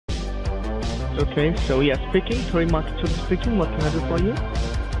Okay, so yeah, speaking, Tori Marketer speaking, what can I do for you?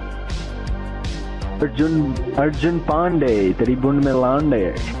 Arjun Pandey, Tribun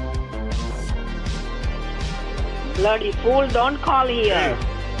Melande. Bloody fool, don't call here.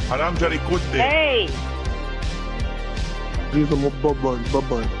 Haram Jari Kutte. Hey! These are Bourbon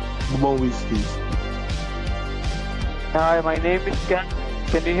whiskeys. Hi, my name is Ken.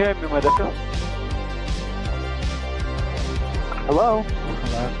 Can you hear me, mother? Hello?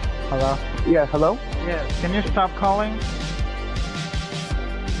 Hello? Yeah, hello? Yeah, can you stop calling?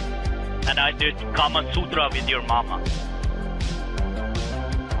 And I did Kama Sutra with your mama.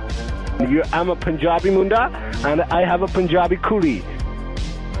 I'm a Punjabi Munda, and I have a Punjabi Kuri.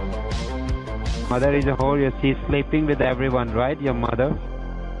 Mother is a whore. She's sleeping with everyone, right? Your mother?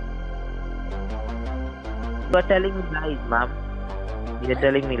 You are telling me lies, ma'am. You are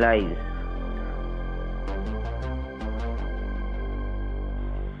telling me lies.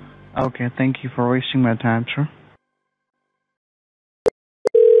 Okay, thank you for wasting my time, sir.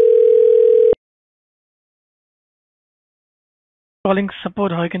 Calling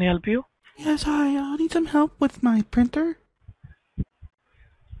support, how can I help you? Yes, I need some help with my printer.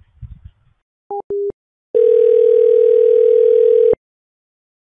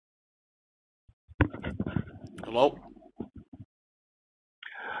 Hello?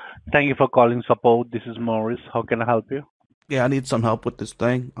 Thank you for calling support. This is Morris. How can I help you? Yeah, I need some help with this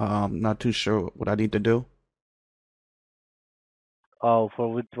thing. Not too sure what I need to do. Oh,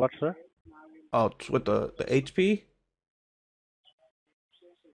 for with what, sir? Oh, it's with the HP?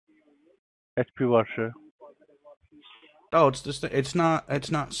 HP what, sir? Oh, it's this. It's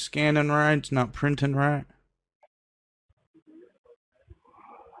not scanning right. It's not printing right.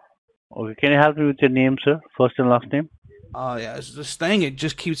 Okay, can you help me with your name, sir? First and last name? Oh yeah, it's this thing. It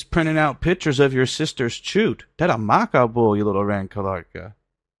just keeps printing out pictures of your sister's shoot. That a makabo, you little rankalarka.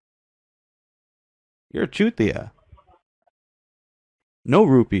 You're a chutia. No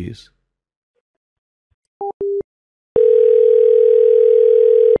rupees.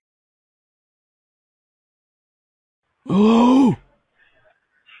 Hello?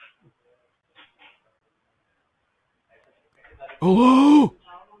 Hello?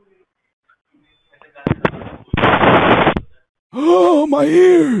 Oh, my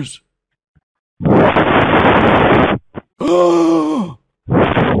ears! Oh!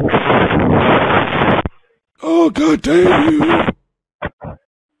 Oh, God damn you!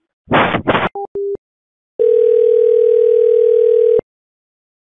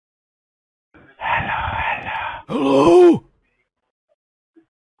 Hello?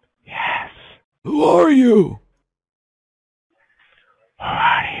 Yes. Who are you? Who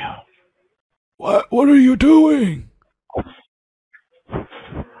are you? What are you doing?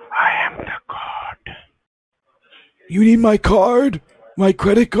 I am the god. You need my card? My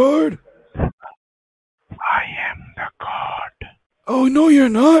credit card? I am the god. Oh, no, you're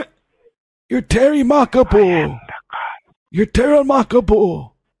not. You're Terry I am Makapo. the god. You're Terra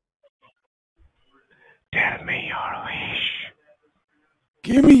Makapo. Tell me your wish.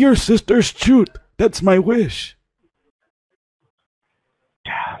 Give me your sister's truth. That's my wish.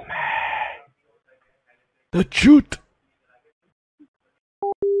 Tell me. The truth.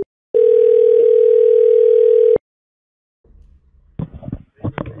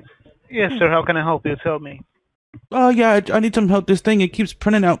 Yes, sir, how can I help you? Tell me. Oh, yeah, I need some help. This thing, it keeps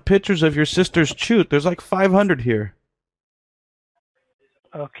printing out pictures of your sister's truth. There's like 500 here.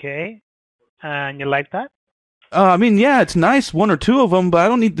 Okay. And you like that? I mean, yeah, it's nice, one or two of them, but I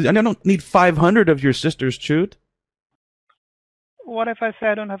don't need 500 of your sister's truth. What if I say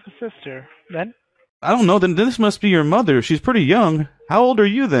I don't have a sister? Then? I don't know, then this must be your mother. She's pretty young. How old are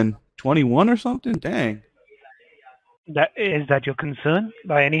you then? 21 or something? Dang. Is that your concern,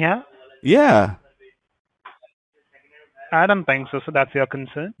 by anyhow? Yeah. I don't think so, so that's your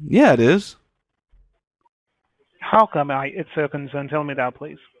concern? Yeah, it is. How come it's your concern? Tell me that,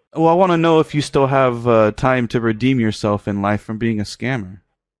 please. Well, I want to know if you still have time to redeem yourself in life from being a scammer.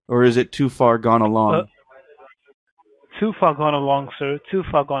 Or is it too far gone along? Too far gone along, sir. Too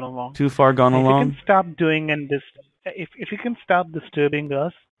far gone along. Too far gone along? If you can stop doing and this, if you can stop disturbing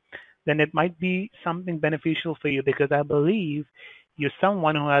us, then it might be something beneficial for you, because I believe you're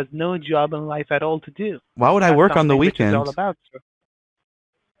someone who has no job in life at all to do. Why would I work on the weekends? All about, sir.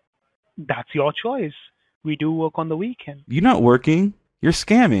 That's your choice. We do work on the weekend. You're not working. You're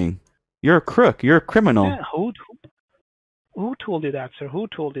scamming. You're a crook. You're a criminal. Yeah, who told you that, sir? Who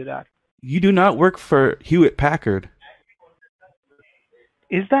told you that? You do not work for Hewlett Packard.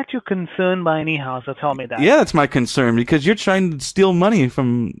 Is that your concern by anyhow? So tell me that. Yeah, that's my concern, because you're trying to steal money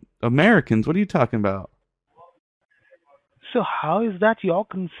from Americans. What are you talking about? So how is that your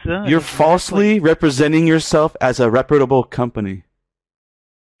concern? You're exactly? falsely representing yourself as a reputable company.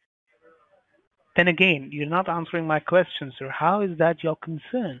 Then again, you're not answering my question, sir. How is that your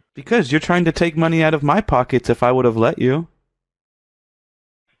concern? Because you're trying to take money out of my pockets if I would have let you.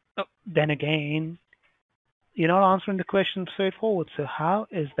 Oh, then again, you're not answering the question straightforward. So how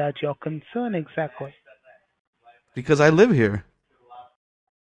is that your concern exactly? Because I live here.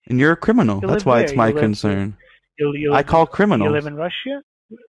 And you're a criminal. You That's live why where? it's my You live- concern. You I live- call You criminals. live in Russia?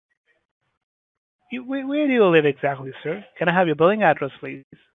 Where do you live exactly, sir? Can I have your billing address, please?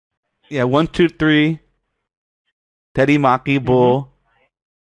 Yeah, 123 Teddy Maki Bull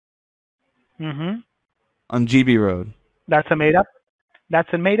Mm-hmm. on GB Road. That's a made up. That's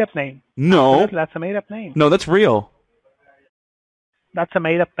a made up name. No. Absolutely, that's a made up name. No, that's real. That's a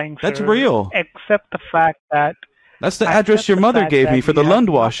made up thing, sir. That's real. Except the fact that. That's the address your mother gave me for the Lund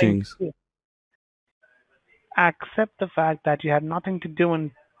washings. Accept the fact that you have nothing to do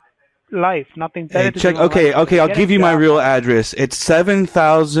in life, nothing better Hey, to check. do in Okay, life. okay. I'll Get give a you my job. real address. It's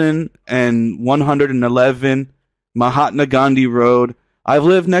 7111 Mahatma Gandhi Road. I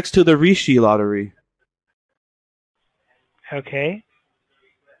live next to the Rishi Lottery. Okay.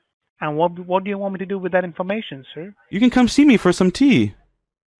 And what do you want me to do with that information, sir? You can come see me for some tea.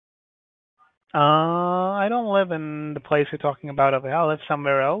 I don't live in the place you're talking about over here. I live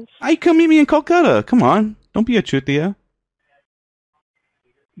somewhere else. I come meet me in Kolkata. Come on, don't be a chutia.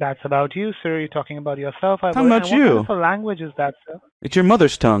 That's about you, sir. You're talking about yourself. How about and you? What kind of language is that, sir? It's your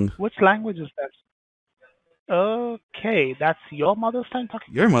mother's tongue. Which language is that? Okay, that's your mother's tongue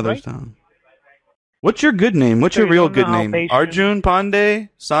talking. Your mother's right? tongue. What's your good name? What's So your you real don't know good how name? patient- Arjun, Pandey,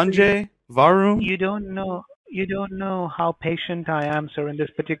 Sanjay, Varun? You don't know how patient I am, sir, in this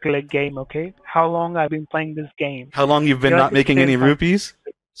particular game, okay? How long I've been playing this game. How long you've been You're not at the making same any time. rupees?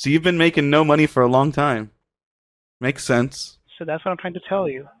 So you've been making no money for a long time. Makes sense. So that's what I'm trying to tell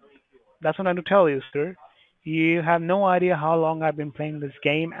you. That's what I'm trying to tell you, sir. You have no idea how long I've been playing this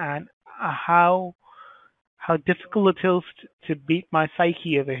game and how difficult it is to beat my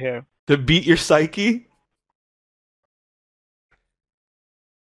psyche over here. To beat your psyche?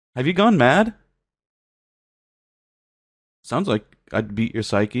 Have you gone mad? Sounds like I'd beat your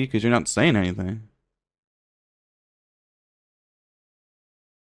psyche because you're not saying anything.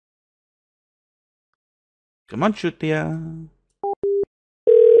 Come on, Chutia.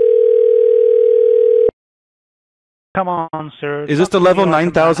 Come on, sir. Is this Talk the to me level like a man.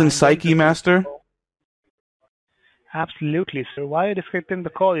 9000 I'm Psyche going to- Master? Absolutely, sir. Why are you disconnecting the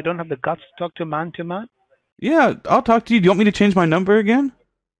call? You don't have the guts to talk to man to man? Yeah, I'll talk to you. Do you want me to change my number again?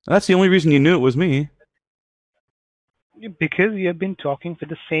 That's the only reason you knew it was me. Because you have been talking for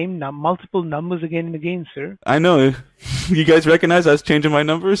the same multiple numbers again and again, sir. I know. You guys recognize I was changing my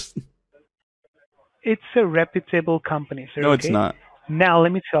numbers? It's a reputable company, sir. No, it's okay? not. Now,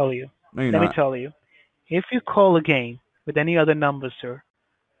 let me tell you. No, you're Let me not. tell you. If you call again with any other number, sir,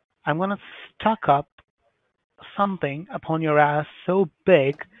 I'm going to stuck up something upon your ass so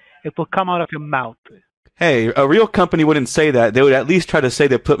big it will come out of your mouth. Hey, a real company wouldn't say that. They would at least try to say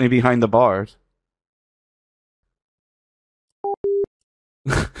they put me behind the bars.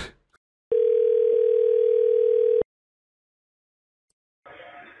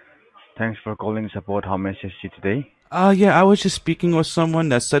 Thanks for calling support. How may I assist you today? Yeah, I was just speaking with someone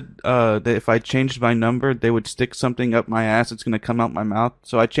that said that if I changed my number, they would stick something up my ass. It's going to come out my mouth.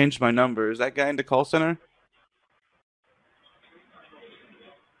 So I changed my number. Is that guy in the call center?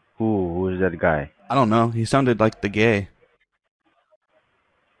 Who is that guy? I don't know. He sounded like the gay.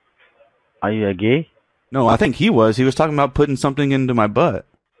 Are you a gay? No, I think he was. He was talking about putting something into my butt.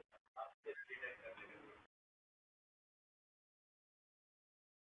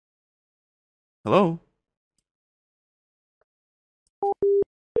 Hello?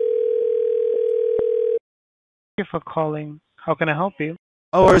 Thank you for calling. How can I help you?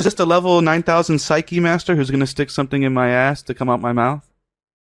 Oh, or is this the level 9000 Psyche Master who's going to stick something in my ass to come out my mouth?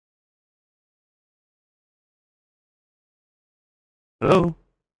 Hello?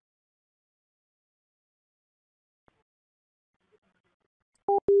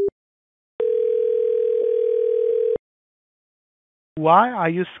 Why are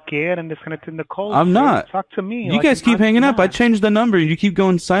you scared and disconnecting the call? I'm sir? not. Talk to me. You like guys a keep man hanging to up. I man. changed the number and you keep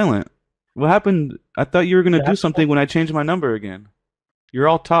going silent. What happened? I thought you were going to do That's- something when I changed my number again. You're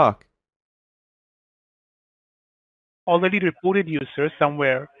all talk. Already reported you, sir,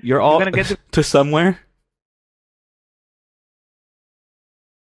 somewhere. You're all gonna get the- to somewhere?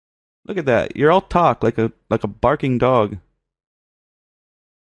 Look at that. You're all talk like a barking dog.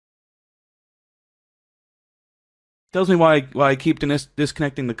 Tells me why I keep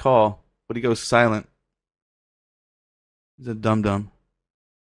disconnecting the call, but he goes silent. He's a dum-dum.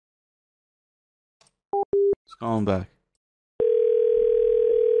 Let's call him back.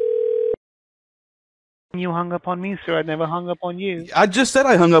 You hung up on me, sir. I never hung up on you. I just said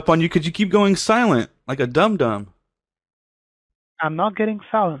I hung up on you because you keep going silent, like a dum-dum. I'm not getting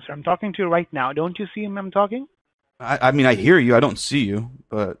silent, sir. I'm talking to you right now. Don't you see him? I'm talking? I mean, I hear you. I don't see you,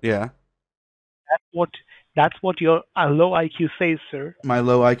 but yeah. That's what your low IQ says, sir. My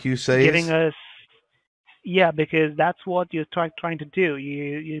low IQ says? Giving us... Yeah, because that's what you're trying to do.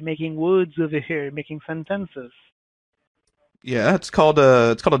 You're making words over here, making sentences. Yeah, it's called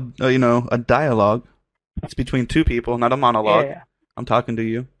a dialogue. It's between two people, not a monologue. Yeah. I'm talking to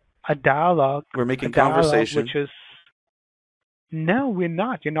you. A dialogue. We're making a dialogue conversation. Which is... No, we're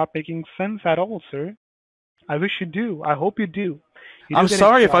not. You're not making sense at all, sir. I wish you do. I hope you do. I'm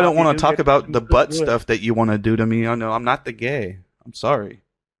sorry if I don't want to talk about some the good butt words. stuff that you want to do to me. I know I'm not the gay. I'm sorry.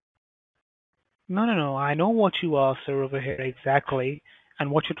 No. I know what you are, sir, over here exactly, and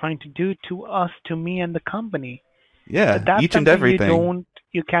what you're trying to do to us, to me, and the company. Yeah, But that's each and something everything.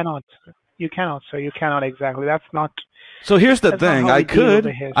 You cannot, sir. You cannot exactly. That's not. So here's the That's not thing. how I we deal over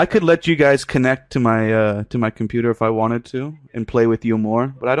could here, I sir. could let you guys connect to my computer if I wanted to and play with you more,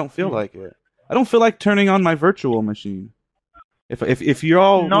 but I don't feel like it. I don't feel like turning on my virtual machine. If you're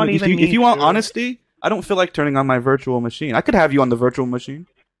all Not if even you, me, if you want sir. honesty, I don't feel like turning on my virtual machine. I could have you on the virtual machine.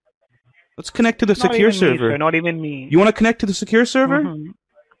 Let's connect to the Not secure even server. Me, sir. Not even me. You want to connect to the secure server? Mhm.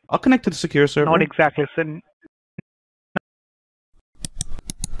 I'll connect to the secure server. Not exactly, sir.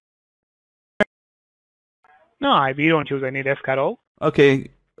 No, we don't use any desk at all. Okay,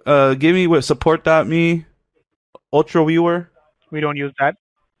 give me what support.me, Ultra Viewer. We don't use that.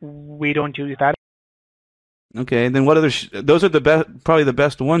 We don't use that. Okay, then what other? Those are the best, probably the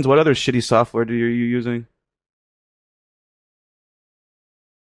best ones. What other shitty software are you using?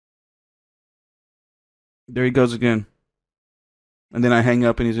 There he goes again. And then I hang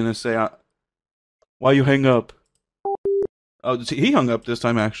up, and he's gonna say, "Why you hang up?" Oh, see, he hung up this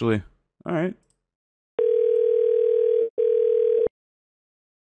time actually. All right.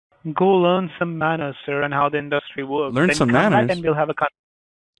 Go learn some manners, sir, and how the industry works. Learn Then some come back manners? and we'll have a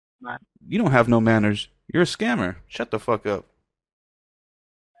conversation. You don't have no manners. You're a scammer. Shut the fuck up.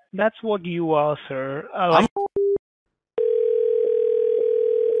 That's what you are, sir. Like,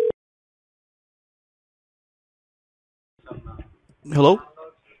 Hello?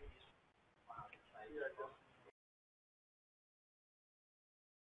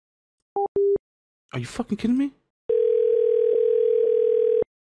 Are you fucking kidding me?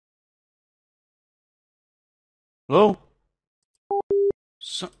 Hello?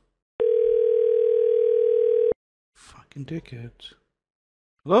 Fucking dickheads.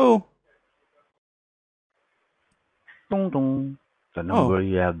 Hello? dong dong. The number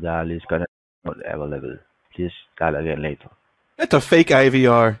you have dialed is currently not available. Please dial again later. That's a fake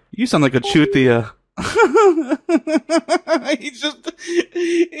IVR. You sound like a chutia.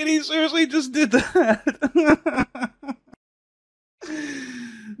 He seriously just did that.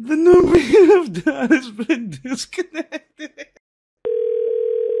 The number you have dialed has been disconnected.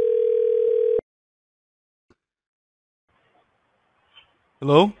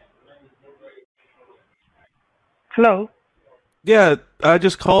 Hello? Hello? Yeah, I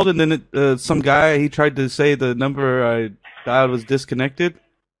just called and then some guy, he tried to say the number I dialed was disconnected.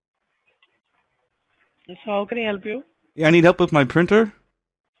 So how can I help you? Yeah, I need help with my printer.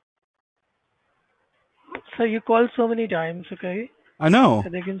 So you called so many times, okay? I know.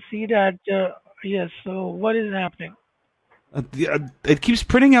 And I can see that, yes, so what is happening? It keeps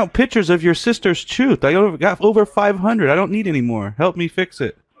printing out pictures of your sister's tooth. I got over 500. I don't need any more. Help me fix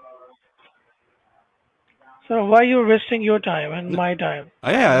it. So why are you wasting your time and my time?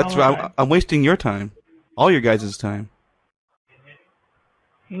 Oh, yeah, that's right. I'm wasting your time. All your guys' time.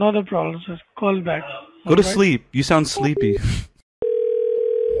 Not a problem. Just call back. Go to sleep. You sound sleepy.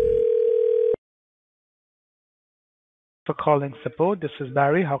 For calling support, this is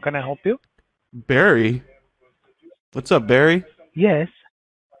Barry. How can I help you? Barry? What's up, Barry? Yes.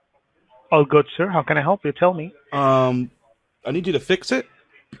 All good, sir. How can I help you? Tell me. I need you to fix it.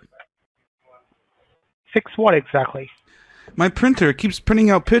 Fix what exactly? My printer keeps printing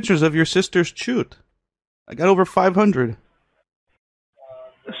out pictures of your sister's tooth. I got over 500.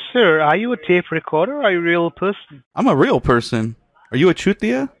 Sir, are you a tape recorder or are you a real person? I'm a real person. Are you a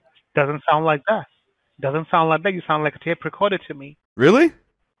chutia? Doesn't sound like that. Doesn't sound like that. You sound like a tape recorder to me. Really?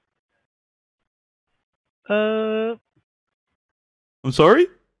 Uh, I'm sorry?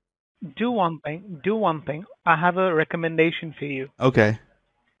 do one thing. Do one thing. I have a recommendation for you. Okay.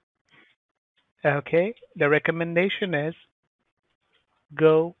 Okay? The recommendation is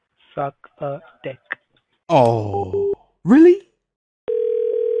go suck a dick. Oh. Really?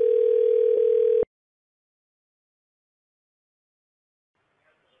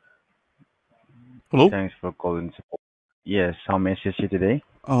 Hello? Thanks for calling support. Yes, how may I assist you today?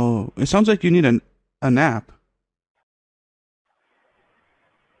 Oh, it sounds like you need a nap.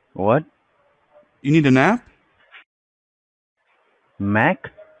 What? You need a nap?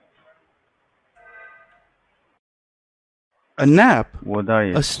 Mac? A nap? What are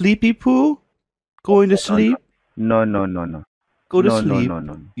you? A sleepy poo? Going to sleep? No. Go to No. sleep.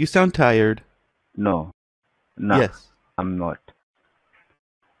 You sound tired. No. Yes. I'm not.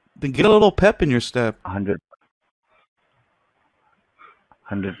 Then get a little pep in your step. 100%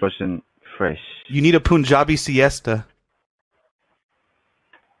 fresh. You need a Punjabi siesta.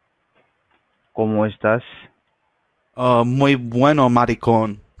 ¿Cómo estás? Muy bueno,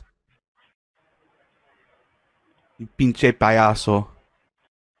 maricón. Y pinche payaso.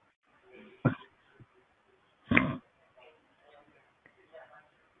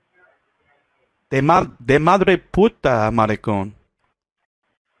 De madre puta, maricón.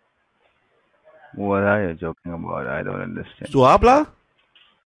 What are you joking about? I don't understand. ¿Tú habla?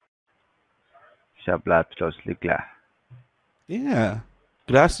 Shablapsoslikla. Yeah.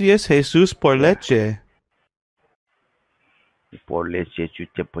 Gracias, Jesús, por leche. Por leche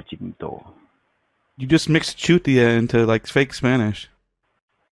chute pochinito. You just mixed chutia into like fake Spanish.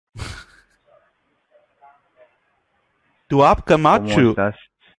 Tuap Camacho.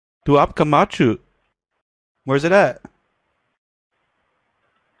 Tuap Camacho. Where's it at?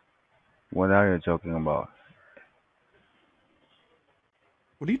 What are you talking about?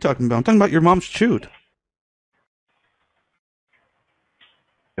 What are you talking about? I'm talking about your mom's chute.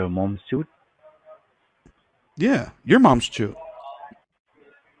 Your mom's chute? Yeah, your mom's chute.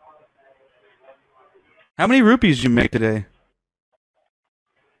 How many rupees did you make today?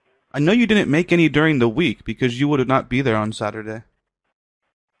 I know you didn't make any during the week because you would not be there on Saturday.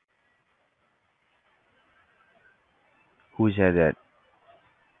 Who said that?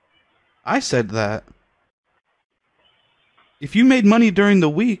 I said that. If you made money during the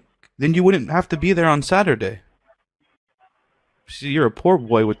week, then you wouldn't have to be there on Saturday. See, you're a poor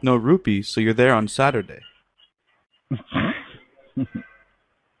boy with no rupees, so you're there on Saturday.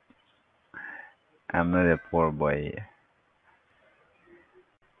 I'm not a poor boy.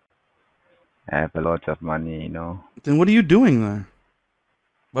 I have a lot of money, you know. Then what are you doing there?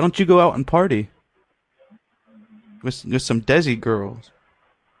 Why don't you go out and party? With some Desi girls.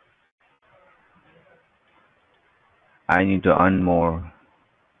 I need to earn more.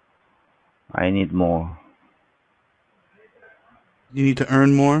 I need more. You need to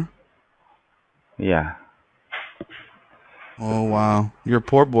earn more? Yeah. Oh, wow. You're a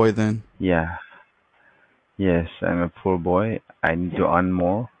poor boy then. Yeah. Yes, I'm a poor boy. I need to earn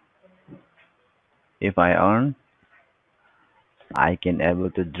more. If I earn, I can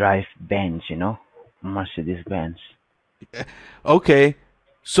able to drive Benz, you know, Mercedes Benz. Okay,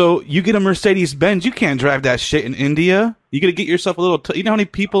 so you get a Mercedes Benz. You can't drive that shit in India. You gotta get yourself a little. You know how many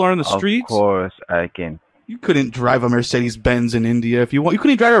people are in the streets? Of course, I can. You couldn't drive a Mercedes Benz in India if you want. You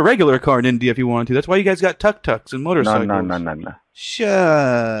couldn't drive a regular car in India if you wanted to. That's why you guys got tuk-tuks and motorcycles. No.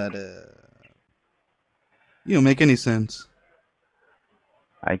 Shut up. You don't make any sense.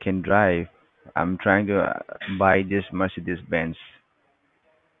 I can drive. I'm trying to buy this Mercedes Benz.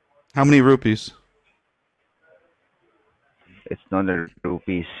 How many rupees? It's not a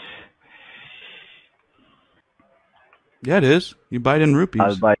rupees. Yeah, it is. You buy it in rupees.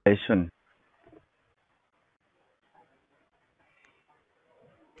 I'll buy it soon.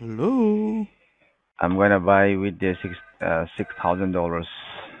 Hello. I'm gonna buy with the $6,000.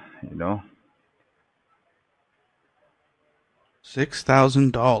 You know.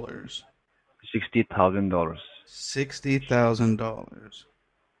 $6,000. $60,000. $60,000.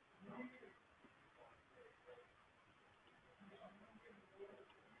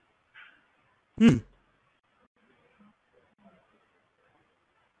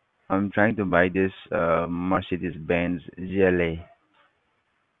 I'm trying to buy this Mercedes Benz GLA.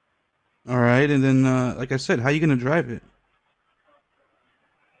 All right, and then, like I said, how are you gonna drive it?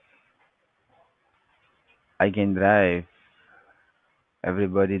 I can drive.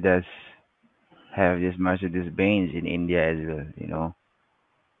 Everybody does have this Mercedes Benz in India as well, you know.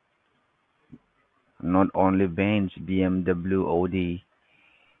 Not only Benz, BMW, Audi,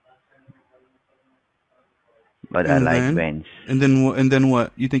 but I like Benz. And then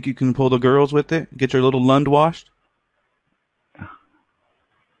what? You think you can pull the girls with it? Get your little Lund washed?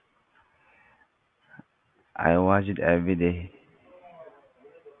 I watch it every day.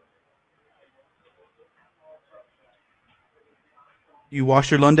 You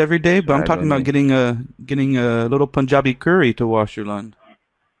wash your lund every day, but I'm talking about getting a little Punjabi curry to wash your lund.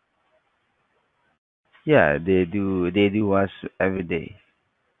 Yeah, they do wash every day.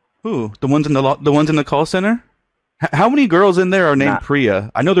 Who? The ones in the call center? How many girls in there are named Priya?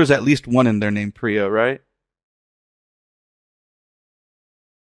 I know there's at least one in there named Priya, right?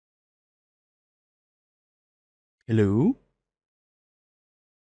 Hello?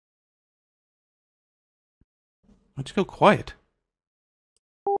 Why'd you go quiet?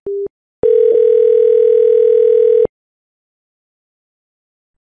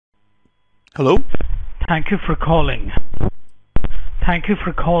 Hello? Thank you for calling. Thank you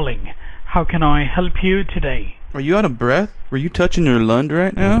for calling. How can I help you today? Are you out of breath? Were you touching your lund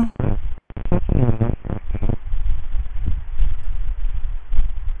right now?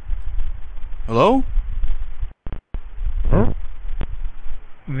 Hello?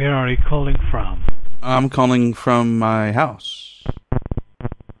 Where are you calling from? I'm calling from my house.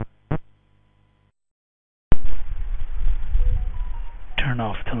 Turn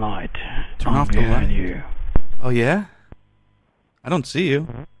off the light. Turn off the light. You. Oh yeah? I don't see you.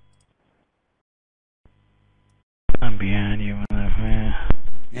 I'm behind you, motherfucker.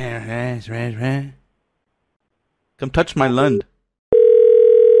 Yeah. Come touch my lund.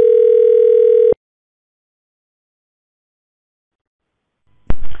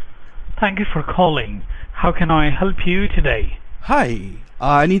 Thank you for calling. How can I help you today? Hi.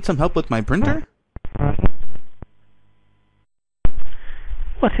 I need some help with my printer.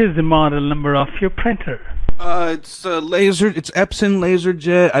 What is the model number of your printer? It's it's Epson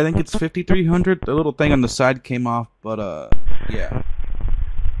LaserJet. I think it's 5300. The little thing on the side came off, but yeah.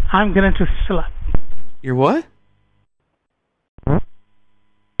 I'm going to select. You're what?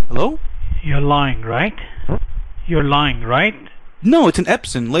 Hello? You're lying, right? You're lying, right? No, it's an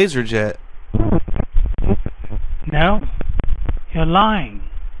Epson LaserJet. No, you're lying.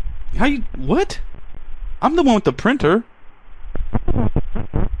 How you? What? I'm the one with the printer.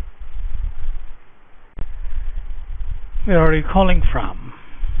 Where are you calling from?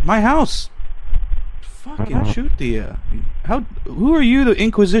 My house. Fucking shoot the. Who are you to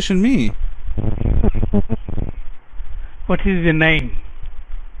inquisition me? What is your name?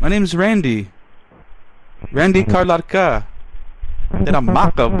 My name's Randy. Randy Karlarka. Then a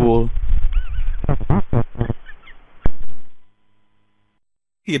Makabul.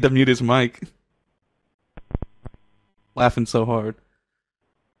 He had to mute his mic. Laughing so hard.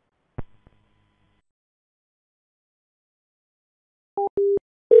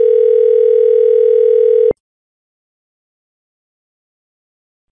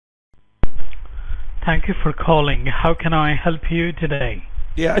 Thank you for calling. How can I help you today?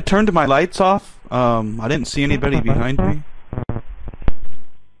 Yeah, I turned my lights off. I didn't see anybody behind me.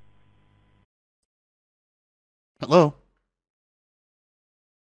 Hello?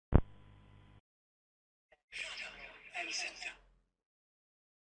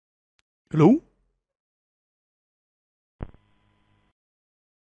 Hello?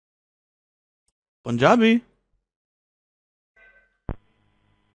 Punjabi?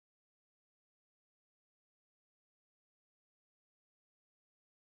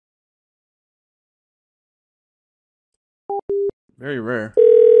 Very rare.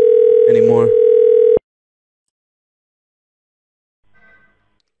 Anymore.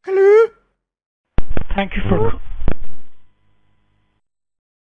 Hello? Thank you for...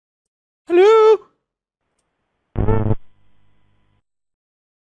 Hello?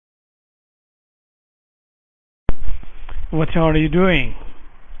 What are you doing?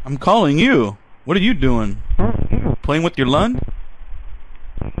 I'm calling you. What are you doing? Playing with your lund?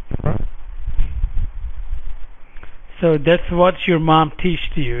 So that's what your mom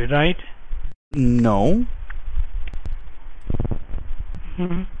teached you, right? No.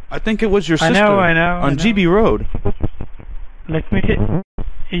 Mm-hmm. I think it was your sister. I know. On GB Road. Let me tell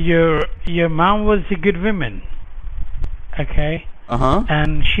you, your mom was a good woman. Okay? Uh-huh.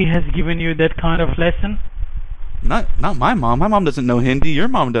 And she has given you that kind of lesson? Not my mom. My mom doesn't know Hindi. Your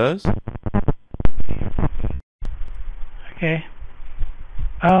mom does. Okay.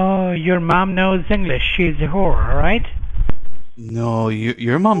 Oh, your mom knows English. She's a whore, right? No,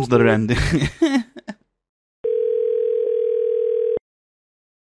 your mom's the Randy.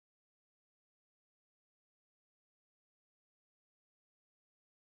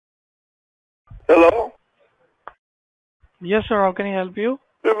 Hello? Yes, sir. How can I help you?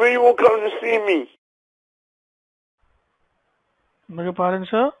 When you won't come to see me? Beg your pardon,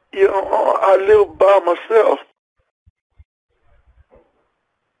 sir? You know, I live by myself.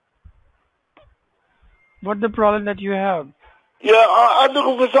 What's the problem that you have? Yeah, I'm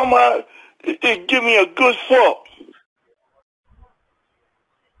looking for somebody to give me a good fuck.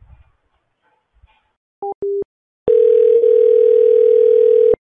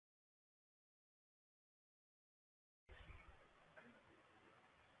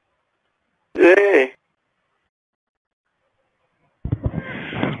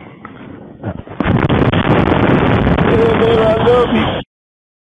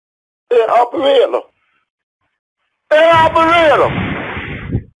 operator. Hey, operator.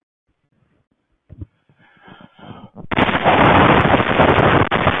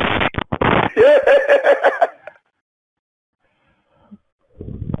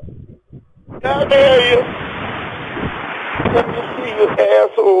 I dare you. Let me see you,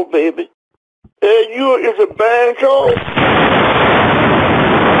 asshole, baby. Hey, you is a banjo.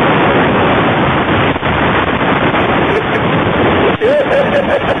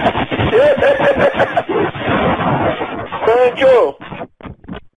 Banjo.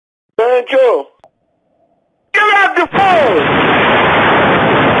 Banjo. Get out the phone.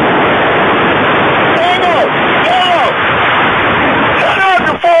 Hang up. Hang up. Get out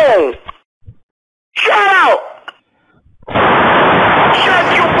the phone. Shut out. Shut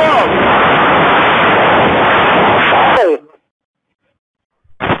your mouth.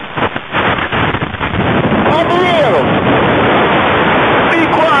 Operator. Be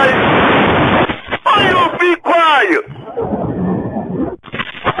quiet. Why you be quiet?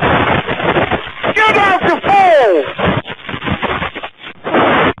 Get off the phone!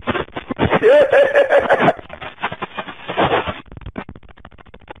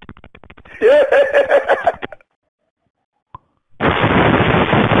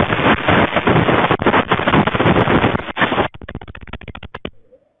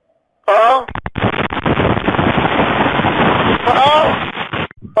 Huh? Huh?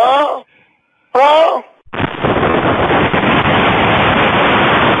 Huh? Huh?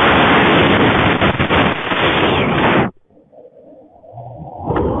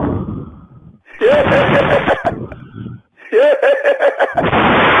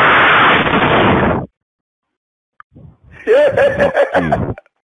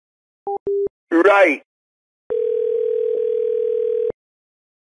 Right.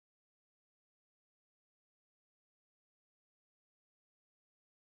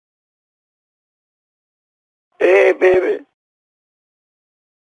 Hey, baby.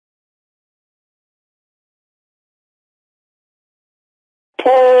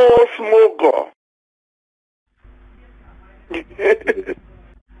 Paul Smoker.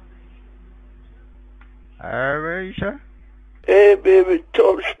 Where you, sir? Hey, baby.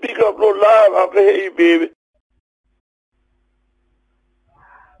 Speak up no loud. I can hear you, baby.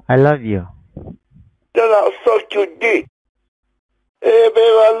 I love you. Then I'll suck your dick. Hey, baby,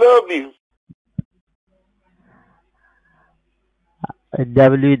 I love you.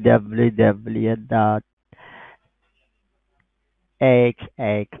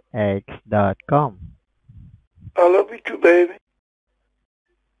 www.xxx.com. I love you too, baby.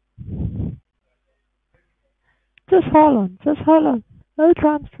 Just hold on. I'll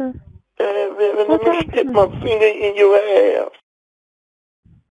transfer. Hey, baby, let me stick my finger in your ass.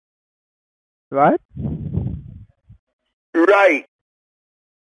 What? Right.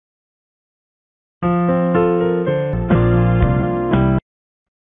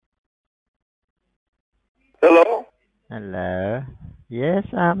 Hello? Hello? Yes,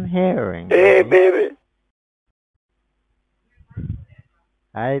 I'm hearing. Hey, baby.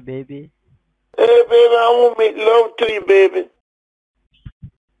 Hi, baby. Hey, baby, I want to make love to you, baby.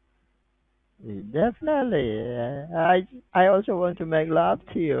 Definitely. I also want to make love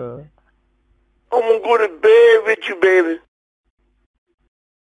to you. I'm going to go to bed with you, baby.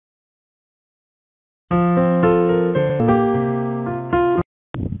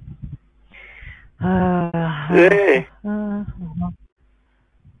 Hey.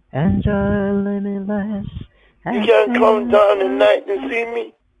 Enjoy limitless. You can't come down tonight to see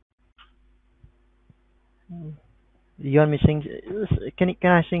me? You want me to sing? Can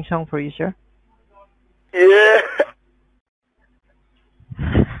I sing song for you, sir? Yeah.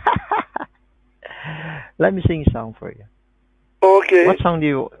 Let me sing a song for you. Okay. What song do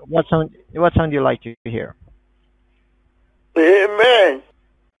you like to hear? Amen.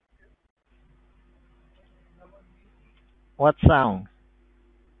 What song?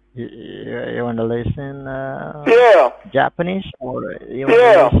 You want to listen? Yeah. Japanese or you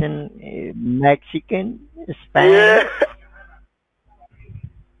want to listen Mexican, Spanish?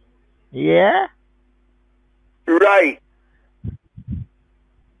 Yeah. Yeah. Right.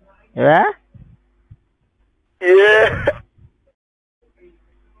 Yeah. Yeah.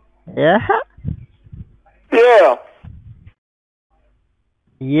 Yeah. Yeah.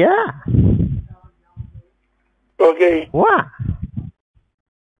 Yeah. Okay. What?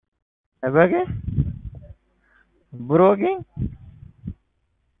 Again? Brogging?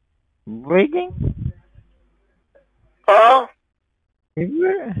 Breaking? Huh?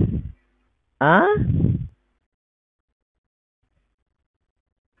 Huh?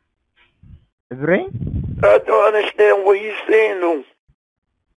 Brain? I don't understand what he's saying, though.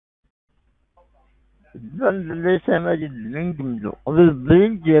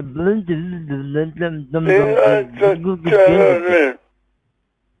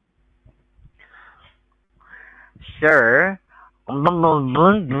 Sir.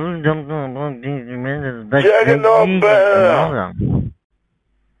 Jacking off better.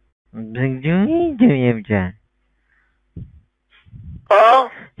 Huh?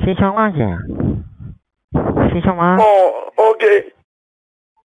 先生吗？姐，先生吗？ Oh, okay.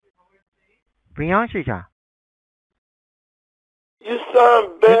 不要睡觉。 You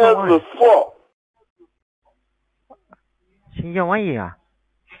sound bad as fuck. 先生玩意啊？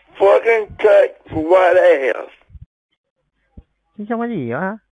 Fucking tight white ass. 先生玩意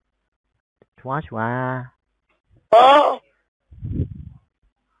啊？耍耍啊？ Huh?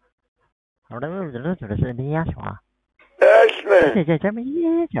 好的，我这是你呀耍。 Ashley. 这么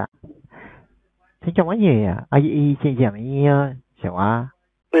一下。先生玩意啊？阿姨先生玩啊？小啊？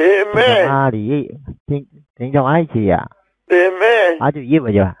 Amen. 啊，你先生爱去呀？ Amen. 啊，就一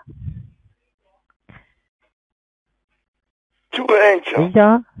个就。 Too ancient. 先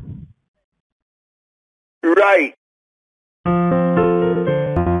生。 Right.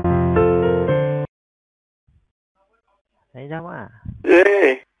 先生嘛？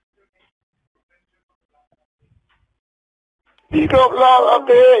 Yeah. Speak up loud, I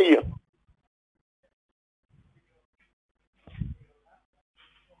can hear you.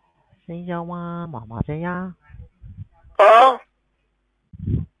 先生嘛？妈妈先呀？ Huh?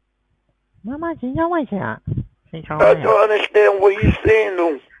 妈妈先生问下。先生 I 问 don't understand what you're saying,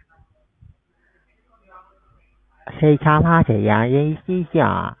 though. 谁插他谁呀？人西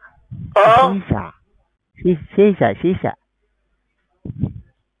下。 Huh? 西下。西下。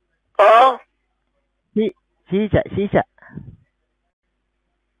 Huh? 西下。 西下。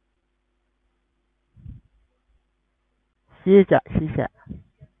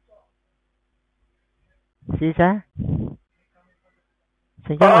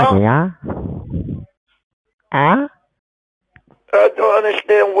 先生问谁呀？啊？ I don't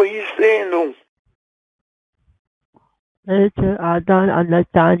understand what you're saying, though. I don't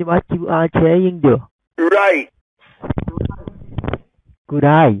understand what you are saying, though. Right. Good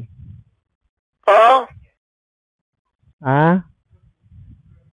eye. Huh? Huh?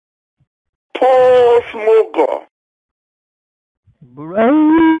 Paul Smoker.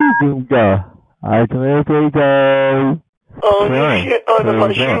 Brother. I swear to God. Oh, you shit under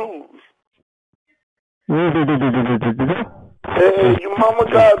my shoes. Hey, your mama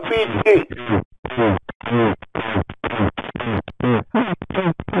got a big dick.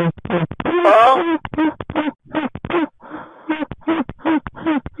 Huh?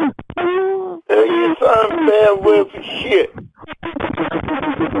 Hey, you sound bad word for shit.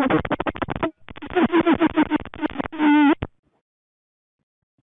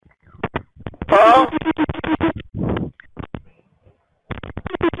 Huh?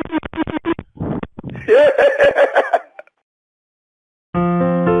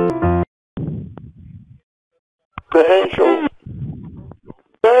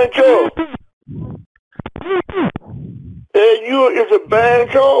 Banjo. Hey, you is a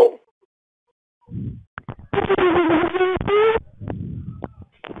banjo?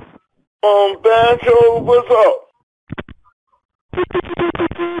 Banjo, what's up?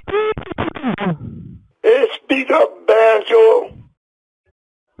 Hey, speak up, Banjo.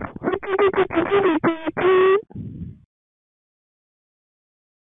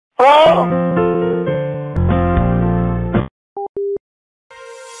 Huh?